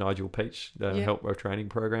 So Nigel Peach helped a training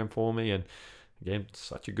program for me, and again,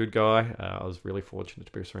 such a good guy. I was really fortunate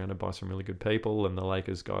to be surrounded by some really good people, and the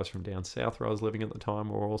Lakers guys from down south where I was living at the time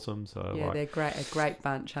were awesome. So they're a great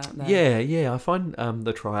bunch, aren't they? I find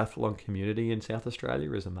the triathlon community in South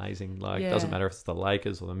Australia is amazing. Like, it doesn't matter if it's the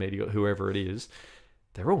Lakers or the media, whoever it is,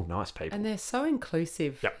 they're all nice people. And they're so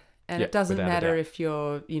inclusive. Yep. And it doesn't matter if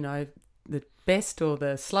you're, the best or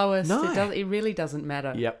the slowest. No. It really doesn't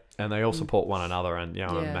matter. Yep. And they all support one another, and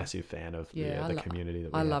I'm a massive fan of the community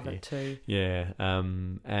that we have here. I love it too. Yeah.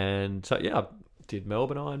 And so I did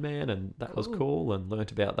Melbourne Ironman, and that was cool, and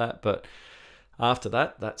learnt about that. But after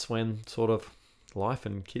that, that's when sort of life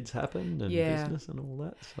and kids happen, and business and all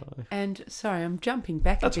that. So. And sorry, I'm jumping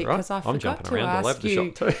back a bit because I forgot to ask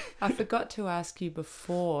you. I forgot to ask you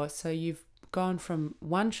before. So you've gone from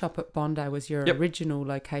one shop at Bondi was your original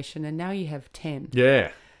location, and now you have 10.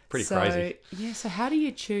 Yeah. Pretty crazy. Yeah, so how do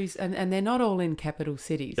you choose, and they're not all in capital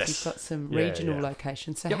cities. Yes. You've got some regional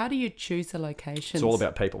locations. So how do you choose the locations? It's all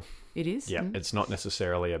about people. It is? Yeah, it's not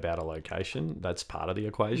necessarily about a location. That's part of the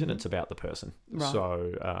equation. It's about the person. Right.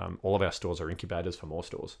 So all of our stores are incubators for more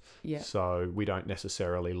stores. Yeah. So we don't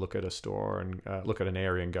necessarily look at a store and look at an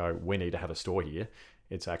area and go, we need to have a store here.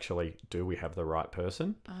 It's actually, do we have the right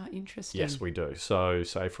person? Interesting. Yes, we do. So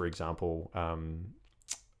say, for example,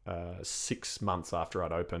 6 months after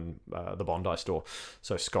I'd opened the Bondi store,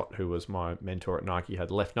 so Scott, who was my mentor at Nike,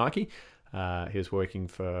 had left Nike. He was working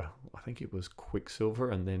for, I think it was Quicksilver,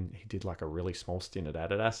 and then he did like a really small stint at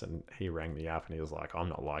Adidas, and he rang me up and he was like, "I'm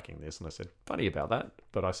not liking this." And I said, "Funny about that."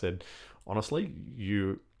 But I said, honestly,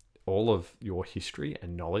 all of your history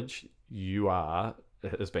and knowledge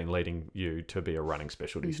has been leading you to be a running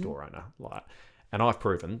specialty store owner. And I've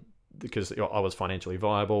proven, because I was financially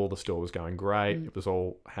viable, the store was going great, it was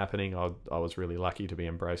all happening. I was really lucky to be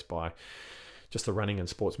embraced by just the running and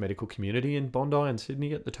sports medical community in Bondi and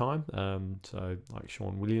Sydney at the time. So like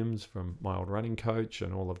Sean Williams from my old running coach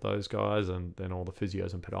and all of those guys, and then all the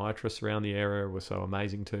physios and podiatrists around the area were so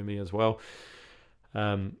amazing to me as well.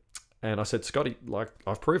 And I said, "Scotty,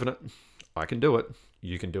 I've proven it. I can do it.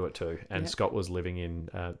 You can do it too." And Scott was living in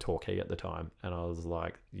Torquay at the time. And I was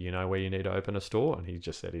like, "You know where you need to open a store?" And he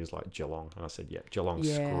just said, he was like, "Geelong." And I said, "Yep,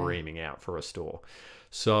 Geelong's screaming out for a store."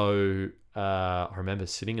 So I remember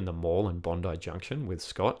sitting in the mall in Bondi Junction with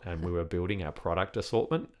Scott, and we were building our product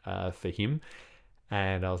assortment for him.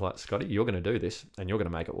 And I was like, "Scotty, you're going to do this and you're going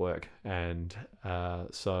to make it work." And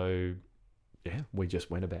we just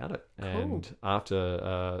went about it. Cool. And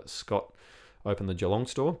after Scott opened the Geelong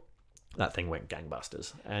store, that thing went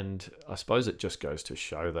gangbusters. And I suppose it just goes to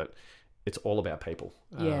show that it's all about people.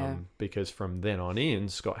 Because from then on in,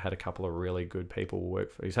 Scott had a couple of really good people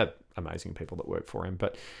work for. He's had amazing people that work for him,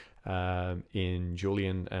 but in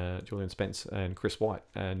Julian Spence and Chris White,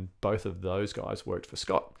 and both of those guys worked for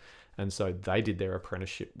Scott. And so they did their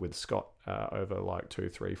apprenticeship with Scott over like 2,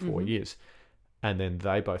 3, 4 years. And then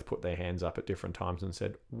they both put their hands up at different times and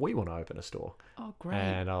said, we want to open a store. Oh, great.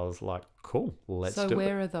 And I was like, cool, let's do it. So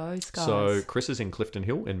where are those guys? So Chris is in Clifton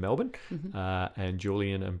Hill in Melbourne, and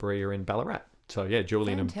Julian and Bree are in Ballarat. So yeah,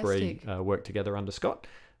 Julian and Bree work together under Scott.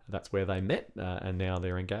 That's where they met, and now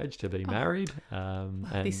they're engaged to be married.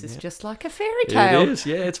 And this is just like a fairy tale. It is,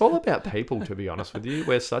 yeah. It's all about people, to be honest with you.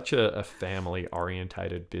 We're such a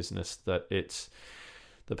family-orientated business that it's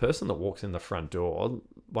the person that walks in the front door.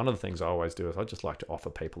 One of the things I always do is I just like to offer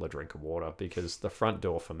people a drink of water, because the front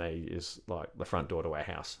door for me is like the front door to our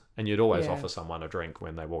house. And you'd always offer someone a drink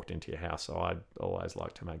when they walked into your house. So I'd always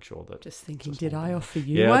like to make sure that... Just thinking, did I offer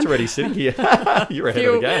you one? Yeah, it's already sitting here. You're ahead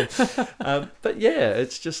of the game. But yeah,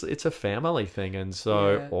 it's a family thing. And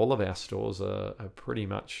so all of our stores are pretty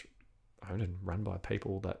much owned and run by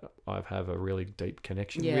people that I have a really deep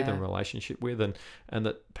connection with and relationship with, and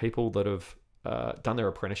that people that have done their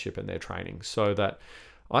apprenticeship and their training. So that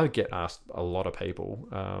I get asked a lot of people,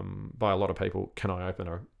 by a lot of people, can I open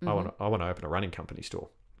I want to open a running company store.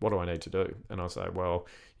 What do I need to do? And I say, well,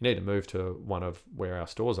 you need to move to one of where our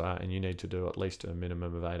stores are, and you need to do at least a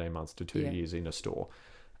minimum of 18 months to 2 years in a store.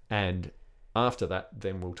 And after that,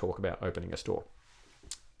 then we'll talk about opening a store.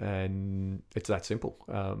 And it's that simple,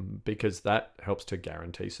 because that helps to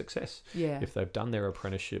guarantee success. Yeah. If they've done their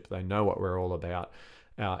apprenticeship, they know what we're all about.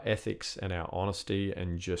 Our ethics and our honesty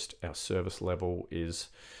and just our service level is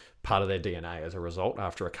part of their DNA as a result.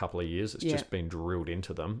 After a couple of years, it's just been drilled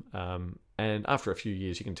into them. And after a few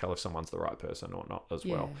years, you can tell if someone's the right person or not as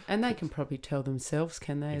well. And they can probably tell themselves,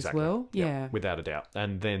 can they, exactly. as well? Yeah, without a doubt.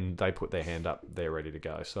 And then they put their hand up, they're ready to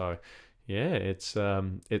go. So yeah, it's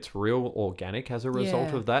real organic as a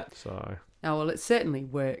result of that. So oh, well, it certainly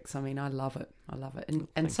works. I mean, I love it.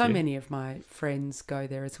 And so many of my friends go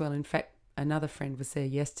there as well. In fact, another friend was there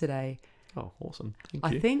yesterday. Oh, awesome.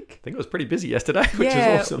 I think it was pretty busy yesterday, which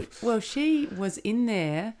is awesome. Well, she was in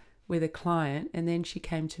there with a client, and then she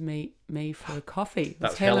came to meet me for a coffee.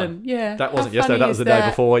 That's Helen. Yeah. That wasn't yesterday. That was the day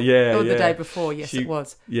before. Yeah. Or the day before. Yes, it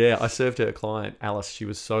was. Yeah. I served her client, Alice. She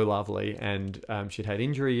was so lovely, and she'd had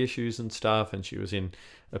injury issues and stuff, and she was in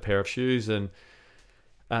a pair of shoes, and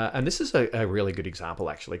this is a really good example,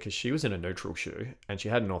 actually, because she was in a neutral shoe and she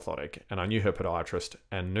had an orthotic, and I knew her podiatrist,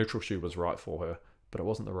 and neutral shoe was right for her, but it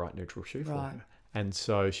wasn't the right neutral shoe for her. And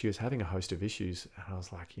so she was having a host of issues, and I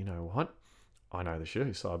was like, you know what? I know the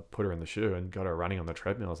shoe. So I put her in the shoe and got her running on the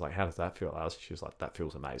treadmill. I was like, how does that feel, Alice? She was like, that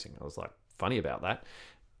feels amazing. I was like, funny about that.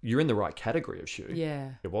 You're in the right category of shoe.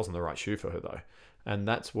 Yeah. It wasn't the right shoe for her, though. And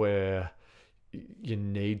that's where you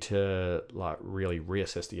need to like really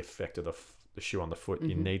reassess the effect of the shoe on the foot.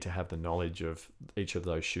 You need to have the knowledge of each of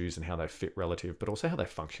those shoes and how they fit relative, but also how they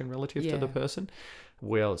function relative to the person.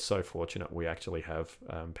 We're so fortunate we actually have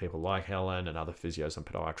people like Helen and other physios and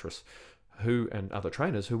podiatrists and other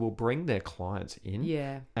trainers who will bring their clients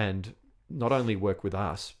in and not only work with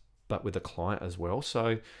us, but with the client as well.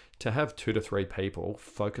 So to have 2 to 3 people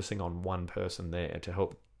focusing on one person there to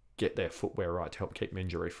help get their footwear right, to help keep them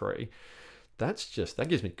injury free, that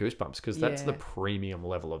gives me goosebumps, because that's the premium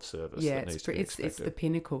level of service that needs to be expected. It's the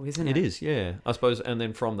pinnacle, isn't it? It is, yeah. I suppose, and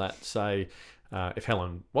then from that, say, if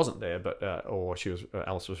Helen wasn't there, but or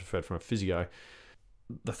Alice was referred from a physio,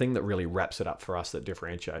 the thing that really wraps it up for us, that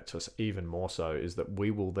differentiates us even more so, is that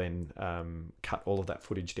we will then cut all of that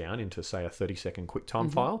footage down into, say, a 30-second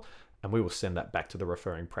QuickTime file, and we will send that back to the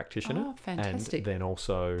referring practitioner. Oh, fantastic. And then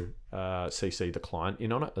also CC the client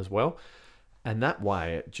in on it as well. And that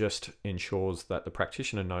way, it just ensures that the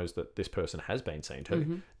practitioner knows that this person has been seen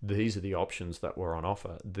to. These are the options that were on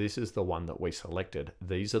offer. This is the one that we selected.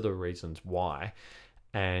 These are the reasons why.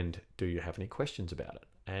 And do you have any questions about it?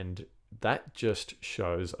 And that just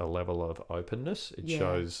shows a level of openness.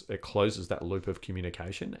 It closes that loop of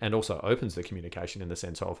communication, and also opens the communication in the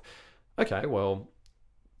sense of, okay, well,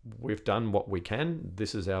 we've done what we can.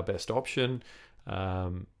 This is our best option.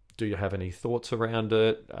 Do you have any thoughts around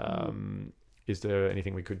it? Is there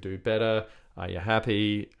anything we could do better? Are you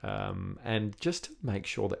happy? And just to make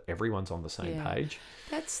sure that everyone's on the same page.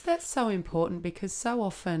 That's so important, because so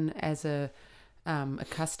often as a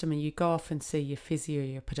customer, you go off and see your physio,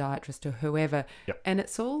 your podiatrist, or whoever, and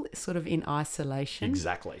it's all sort of in isolation.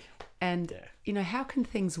 Exactly. And you know, how can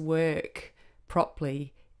things work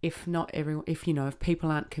properly if people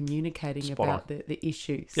aren't communicating about the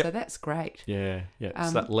issue? So that's great. Yeah.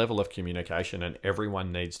 It's that level of communication, and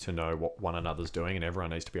everyone needs to know what one another's doing, and everyone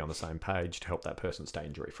needs to be on the same page to help that person stay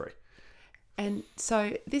injury free. And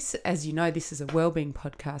so this, as you know, this is a wellbeing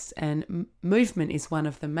podcast, and movement is one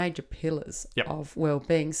of the major pillars of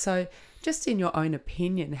wellbeing. So just in your own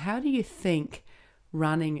opinion, how do you think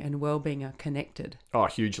running and wellbeing are connected? Oh,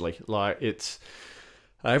 hugely. Like, it's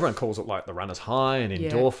everyone calls it like the runner's high and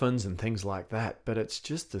endorphins and things like that, but it's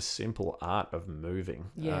just the simple art of moving.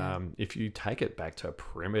 If you take it back to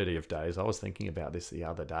primitive days, I was thinking about this the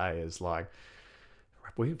other day, is like,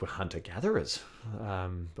 we were hunter-gatherers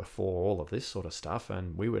before all of this sort of stuff,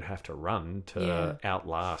 and we would have to run to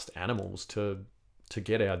outlast animals to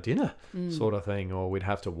get our dinner sort of thing, or we'd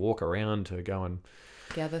have to walk around to go and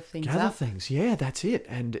gather things. Yeah, that's it.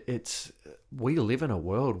 And we live in a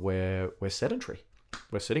world where we're sedentary.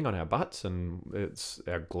 We're sitting on our butts, and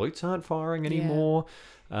our glutes aren't firing anymore.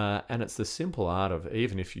 And it's the simple art of,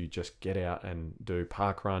 even if you just get out and do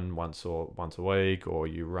park run once a week, or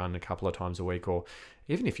you run a couple of times a week, or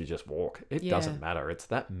even if you just walk, it doesn't matter. It's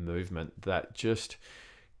that movement that just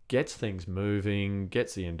gets things moving,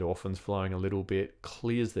 gets the endorphins flowing a little bit,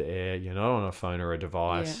 clears the air. You're not on a phone or a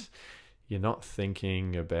device. You're not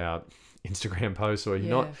thinking about Instagram posts, or you're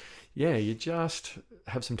not. Yeah, you just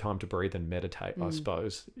have some time to breathe and meditate, I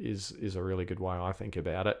suppose, is a really good way I think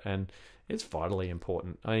about it. And it's vitally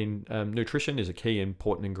important. I mean, nutrition is a key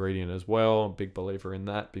important ingredient as well. Big believer in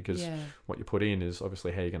that, because what you put in is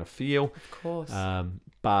obviously how you're going to feel. Of course.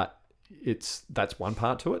 But that's one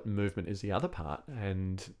part to it. Movement is the other part.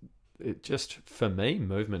 And it just, for me,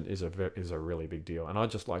 movement is a really big deal. And I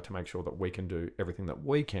just like to make sure that we can do everything that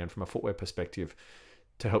we can from a footwear perspective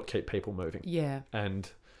to help keep people moving. Yeah. And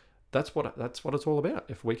that's what it's all about.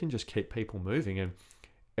 If we can just keep people moving, and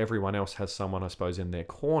everyone else has someone, I suppose, in their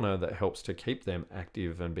corner that helps to keep them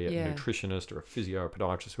active, and be it a nutritionist or a physio or a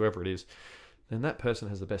podiatrist, whoever it is, then that person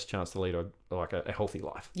has the best chance to lead a healthy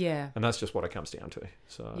life. Yeah. And that's just what it comes down to.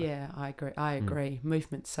 So yeah, I agree.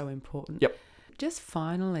 Movement's so important. Yep. Just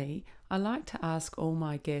finally, I like to ask all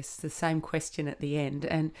my guests the same question at the end.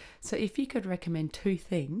 And so if you could recommend 2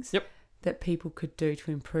 things that people could do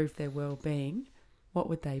to improve their well-being, what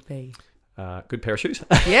would they be? Good pair of shoes.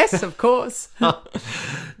 Yes, of course. No,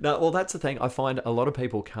 well, that's the thing. I find a lot of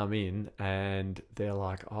people come in and they're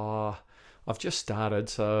like, oh, I've just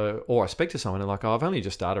started. Or I speak to someone and like, oh, I've only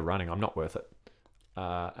just started running. I'm not worth it.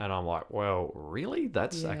 And I'm like, well, really?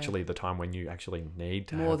 That's actually the time when you actually need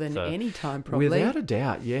to more than any time, probably. Without a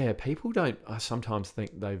doubt, yeah. People don't, I sometimes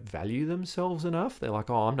think they value themselves enough. They're like,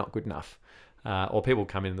 oh, I'm not good enough. Or people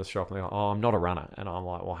come in the shop and they're like, oh, I'm not a runner. And I'm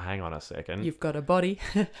like, well, hang on a second. You've got a body.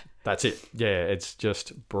 That's it. Yeah, it's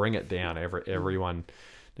just bring it down. Everyone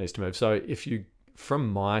needs to move. So from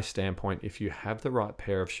my standpoint, if you have the right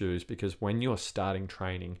pair of shoes, because when you're starting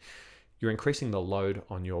training, you're increasing the load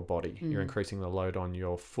on your body. You're increasing the load on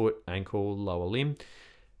your foot, ankle, lower limb.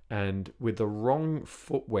 And with the wrong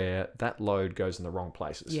footwear, that load goes in the wrong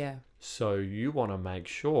places. Yeah. So you want to make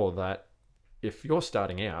sure that if you're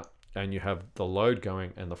starting out and you have the load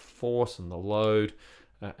going and the force and the load,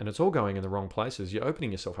 and it's all going in the wrong places, you're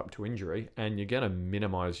opening yourself up to injury, and you're going to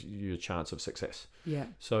minimize your chance of success. Yeah.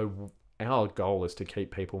 So our goal is to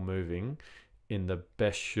keep people moving in the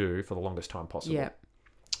best shoe for the longest time possible. Yeah.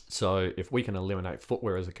 So if we can eliminate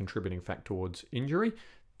footwear as a contributing factor towards injury,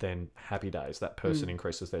 then happy days. That person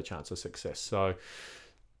increases their chance of success. So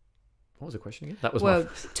what was the question again? That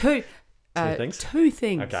was two things. 2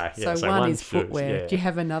 things. Okay. Yeah, so one is footwear. Yeah. Do you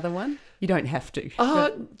have another one? You don't have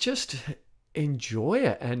to. Just enjoy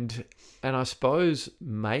it, and I suppose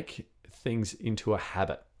make things into a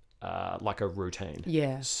habit, like a routine.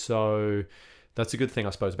 Yeah. So that's a good thing,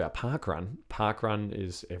 I suppose, about parkrun. Parkrun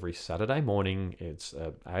is every Saturday morning. It's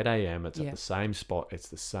at 8 a.m. It's at the same spot. It's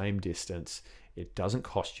the same distance. It doesn't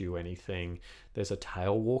cost you anything. There's a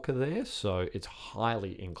tail walker there, so it's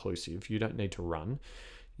highly inclusive. You don't need to run.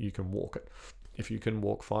 You can walk it. If you can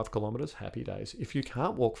walk 5 kilometers, happy days. If you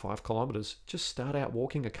can't walk 5 kilometers, just start out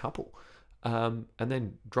walking a couple, and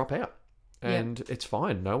then drop out. And it's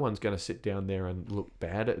fine. No one's going to sit down there and look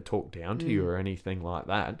bad at talk down to you or anything like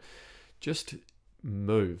that. Just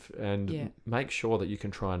move and make sure that you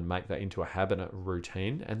can try and make that into a habit, a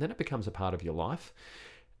routine, and then it becomes a part of your life.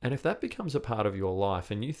 And if that becomes a part of your life,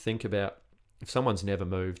 and you think about if someone's never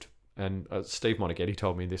moved, and Steve Monaghetti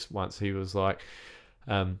told me this once, he was like,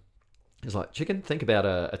 chicken, think about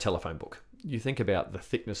a telephone book. You think about the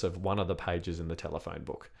thickness of one of the pages in the telephone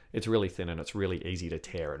book. It's really thin and it's really easy to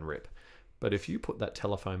tear and rip. But if you put that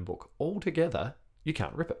telephone book all together, you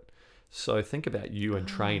can't rip it. So think about you and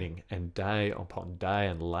training, and day upon day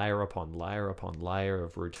and layer upon layer upon layer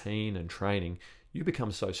of routine and training, you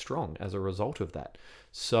become so strong as a result of that.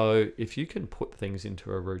 So if you can put things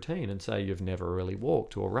into a routine and say you've never really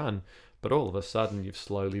walked or run, but all of a sudden you've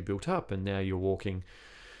slowly built up and now you're walking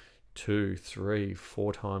 2, 3,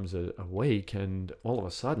 4 times a week, and all of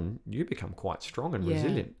a sudden you become quite strong and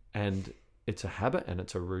resilient. And it's a habit and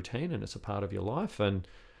it's a routine and it's a part of your life. And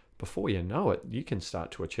before you know it, you can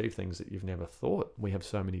start to achieve things that you've never thought. We have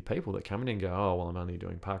so many people that come in and go, oh, well, I'm only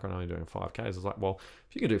doing park run, I'm only doing 5Ks. It's like, well,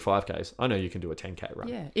 if you can do 5Ks, I know you can do a 10K run.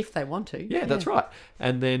 Yeah, if they want to. Yeah, that's right.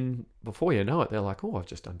 And then before you know it, they're like, oh, I've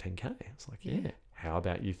just done 10K. It's like, Yeah. How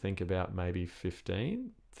about you think about maybe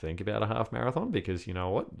 15? Think about a half marathon, because you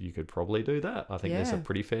know what? You could probably do that. I think there's a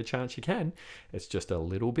pretty fair chance you can. It's just a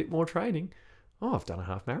little bit more training. Oh, I've done a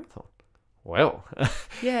half marathon. Well.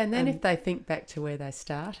 Yeah, and then if they think back to where they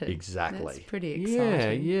started. Exactly. That's pretty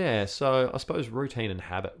exciting. Yeah. So I suppose routine and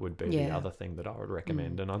habit would be the Yeah. other thing that I would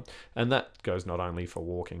recommend. And that goes not only for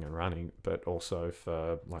walking and running, but also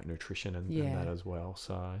for like nutrition and that as well.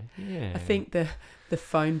 So, yeah. I think the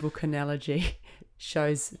phone book analogy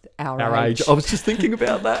shows our age. I was just thinking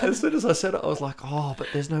about that. As soon as I said it, I was like, oh, but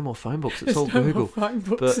there's no more phone books. It's all Google. Phone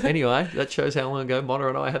books. But anyway, that shows how long ago Mona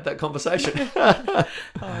and I had that conversation.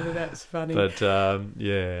 Oh, that's funny. But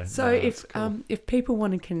yeah. So if people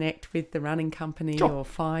want to connect with the running company or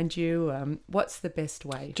find you, what's the best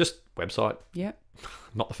way? Just website. Yeah.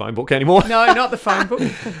 Not the phone book anymore. No, not the phone book.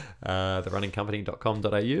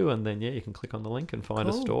 therunningcompany.com.au, and then you can click on the link and find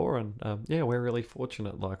a store. And we're really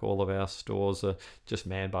fortunate. Like, all of our stores are just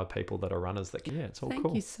manned by people that are runners. It's all cool.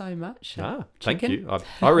 Thank you so much. Thank you.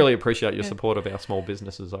 I really appreciate your support of our small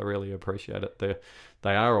businesses. I really appreciate it.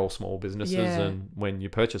 They are all small businesses, and when you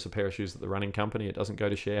purchase a pair of shoes at the running company, it doesn't go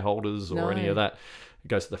to shareholders or any of that. It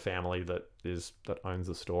goes to the family that owns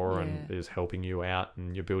the store and is helping you out,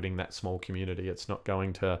 and you're building that small community. It's not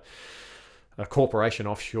going to a corporation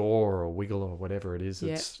offshore or a Wiggle or whatever it is.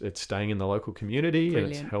 It's staying in the local community.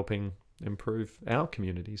 Brilliant. And it's helping improve our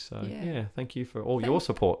community. So thank you for all your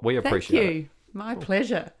support. We appreciate it. Thank you. My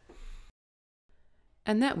pleasure.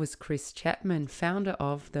 And that was Chris Chapman, founder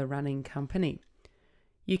of The Running Company.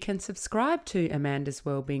 You can subscribe to Amanda's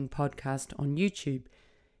Wellbeing Podcast on YouTube.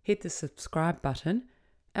 Hit the subscribe button,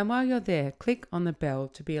 and while you're there, click on the bell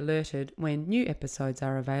to be alerted when new episodes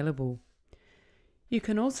are available. You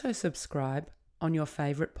can also subscribe on your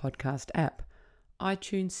favourite podcast app,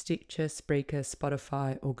 iTunes, Stitcher, Spreaker,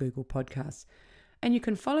 Spotify or Google Podcasts. And you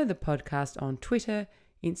can follow the podcast on Twitter,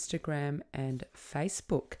 Instagram and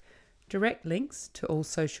Facebook. Direct links to all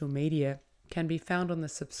social media can be found on the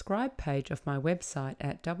subscribe page of my website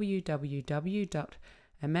at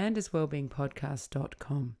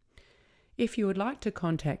www.amandaswellbeingpodcast.com. If you would like to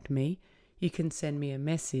contact me, you can send me a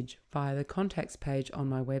message via the contacts page on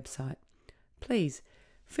my website. Please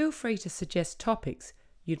feel free to suggest topics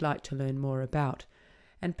you'd like to learn more about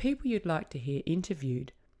and people you'd like to hear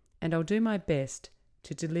interviewed, and I'll do my best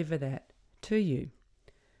to deliver that to you.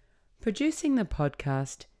 Producing the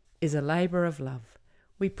podcast is a labour of love.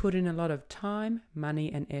 We put in a lot of time,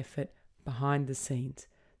 money and effort behind the scenes.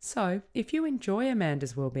 So, if you enjoy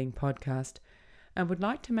Amanda's Wellbeing Podcast and would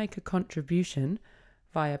like to make a contribution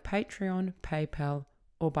via Patreon, PayPal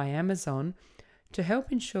or by Amazon to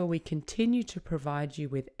help ensure we continue to provide you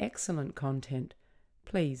with excellent content,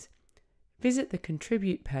 please visit the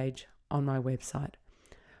Contribute page on my website.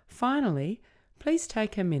 Finally, please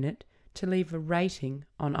take a minute to leave a rating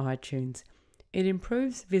on iTunes. It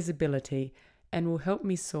improves visibility and will help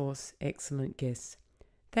me source excellent guests.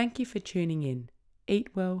 Thank you for tuning in. Eat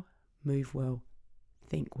well, move well,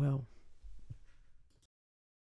 think well.